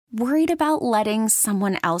Worried about letting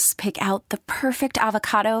someone else pick out the perfect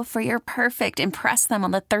avocado for your perfect impress them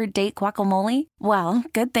on the third date guacamole? Well,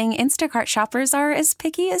 good thing Instacart shoppers are as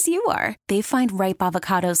picky as you are. They find ripe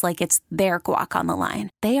avocados like it's their guac on the line.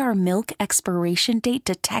 They are milk expiration date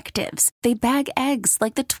detectives. They bag eggs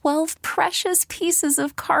like the 12 precious pieces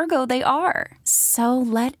of cargo they are. So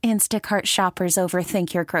let Instacart shoppers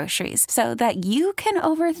overthink your groceries so that you can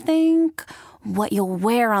overthink what you'll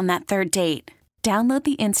wear on that third date. Download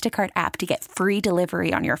the Instacart app to get free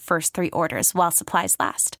delivery on your first 3 orders while supplies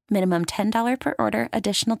last. Minimum $10 per order.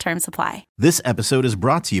 Additional terms apply. This episode is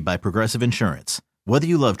brought to you by Progressive Insurance. Whether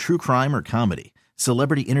you love true crime or comedy,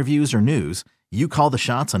 celebrity interviews or news, you call the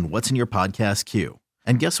shots on what's in your podcast queue.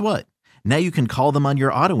 And guess what? Now you can call them on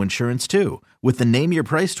your auto insurance too with the Name Your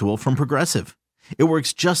Price tool from Progressive. It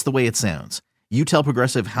works just the way it sounds. You tell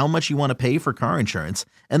Progressive how much you want to pay for car insurance,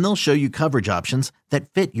 and they'll show you coverage options that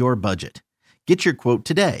fit your budget. Get your quote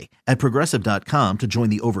today at Progressive.com to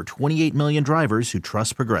join the over 28 million drivers who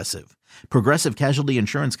trust Progressive. Progressive Casualty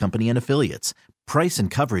Insurance Company and Affiliates. Price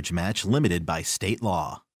and coverage match limited by state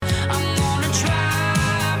law.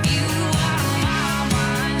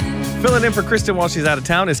 Filling in for Kristen while she's out of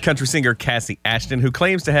town is country singer Kassi Ashton, who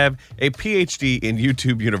claims to have a PhD in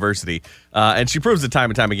YouTube University. And she proves it time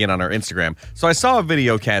and time again on her Instagram. So I saw a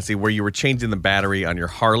video, Kassi, where you were changing the battery on your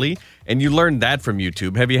Harley, and you learned that from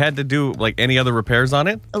YouTube. Have you had to do like any other repairs on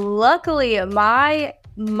it? Luckily, my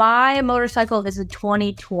motorcycle is a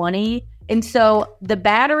 2020, and so the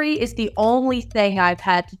battery is the only thing I've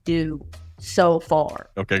had to do so far.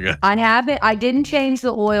 Okay, good. I didn't change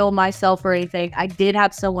the oil myself or anything. I did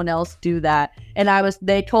have someone else do that. And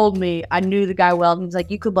they told me, I knew the guy well, and he's like,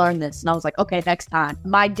 you could learn this. And I was like, okay, next time.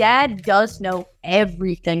 My dad does know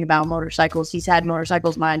everything about motorcycles. He's had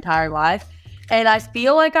motorcycles my entire life. And I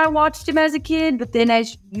feel like I watched him as a kid, but then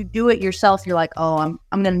as you do it yourself, you're like, oh,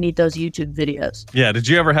 I'm going to need those YouTube videos. Yeah. Did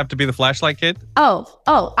you ever have to be the flashlight kid? Oh,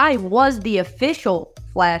 I was the official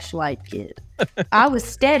flashlight kid. I was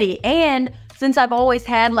steady. And since I've always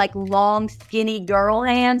had like long, skinny girl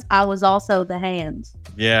hands, I was also the hands.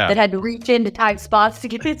 Yeah. That had to reach into tight spots to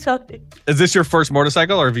get it something. Is this your first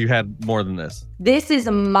motorcycle, or have you had more than this? This is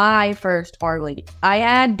my first Harley. I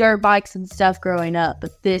had dirt bikes and stuff growing up,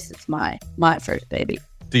 but this is my first baby.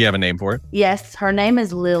 Do you have a name for it? Yes, her name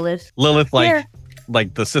is Lilith. Lilith,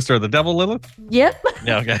 like the sister of the devil, Lilith? Yep.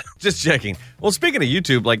 Yeah, okay. Just checking. Well, speaking of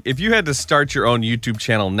YouTube, like if you had to start your own YouTube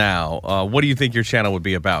channel now, what do you think your channel would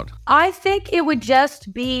be about? I think it would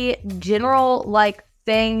just be general like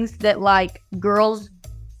things that like girls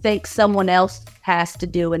think someone else has to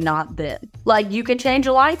do and not them. Like you can change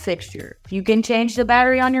a light fixture. You can change the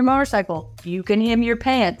battery on your motorcycle. You can hem your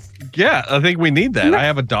pants. Yeah, I think we need that. I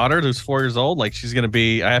have a daughter who's 4 years old. Like she's going to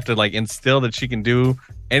be, I have to like instill that she can do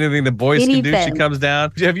anything the boys can do. She comes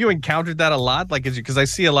down. Have you encountered that a lot? Like, because I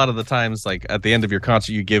see a lot of the times, like at the end of your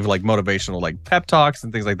concert, you give like motivational, like pep talks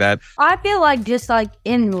and things like that. I feel like just like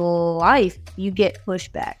in life, you get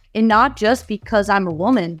pushback, and not just because I'm a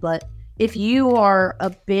woman, but if you are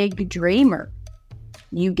a big dreamer,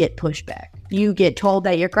 you get pushback. You get told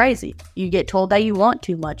that you're crazy. You get told that you want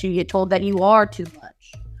too much. You get told that you are too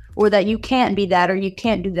much, or that you can't be that, or you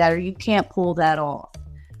can't do that, or you can't pull that off.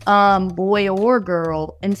 Boy or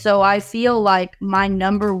girl. And so I feel like my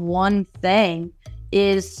number one thing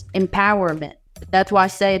is empowerment. That's why I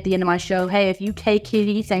say at the end of my show, hey, if you take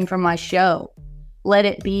anything from my show, let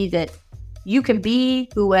it be that you can be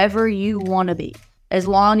whoever you want to be, as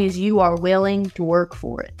long as you are willing to work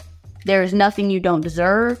for it. There is nothing you don't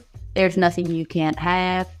deserve. There's nothing you can't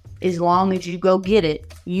have. As long as you go get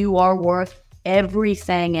it, you are worth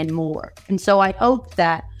everything and more. And so I hope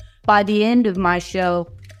that by the end of my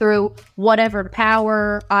show, through whatever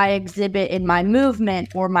power I exhibit in my movement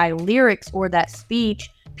or my lyrics or that speech,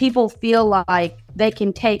 people feel like they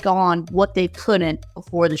can take on what they couldn't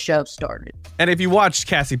before the show started. And if you watched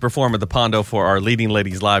Kassi perform at the Pondo for our Leading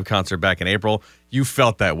Ladies live concert back in April, you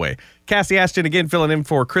felt that way. Kassi Ashton again filling in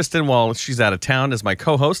for Kristen while she's out of town as my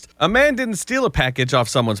co-host. A man didn't steal a package off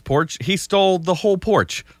someone's porch. He stole the whole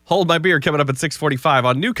porch. Hold My Beer coming up at 6:45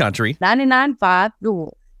 on New Country 99.5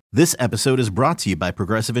 Rule. This episode is brought to you by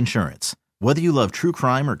Progressive Insurance. Whether you love true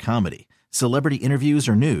crime or comedy, celebrity interviews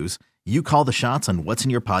or news, you call the shots on what's in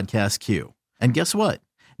your podcast queue. And guess what?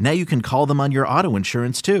 Now you can call them on your auto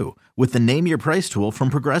insurance too with the Name Your Price tool from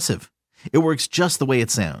Progressive. It works just the way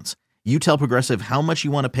it sounds. You tell Progressive how much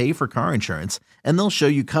you want to pay for car insurance, and they'll show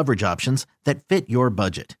you coverage options that fit your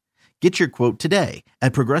budget. Get your quote today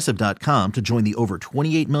at Progressive.com to join the over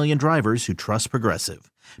 28 million drivers who trust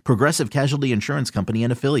Progressive. Progressive Casualty Insurance Company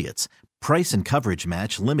and Affiliates. Price and coverage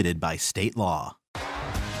match limited by state law.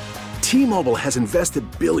 T-Mobile has invested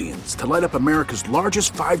billions to light up America's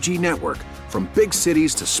largest 5G network, from big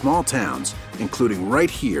cities to small towns, including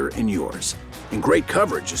right here in yours. And great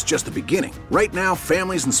coverage is just the beginning. Right now,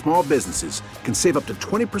 families and small businesses can save up to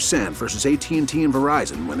 20% versus AT&T and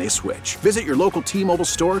Verizon when they switch. Visit your local T-Mobile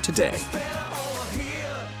store today.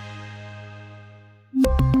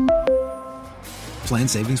 Plan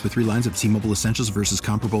savings with 3 lines of T-Mobile Essentials versus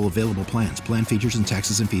comparable available plans. Plan features and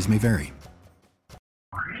taxes and fees may vary.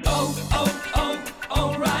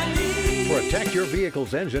 Protect your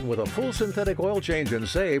vehicle's engine with a full synthetic oil change and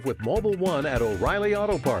save with Mobile One at O'Reilly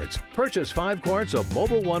Auto Parts. Purchase 5 quarts of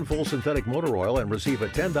Mobile One full synthetic motor oil and receive a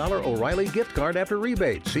 $10 O'Reilly gift card after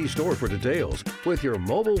rebate. See store for details. With your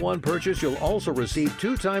Mobile One purchase, you'll also receive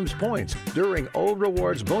 2 times points during O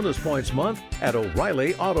Rewards Bonus Points Month at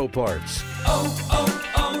O'Reilly Auto Parts.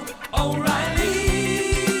 O'Reilly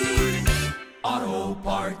Auto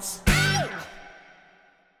Parts.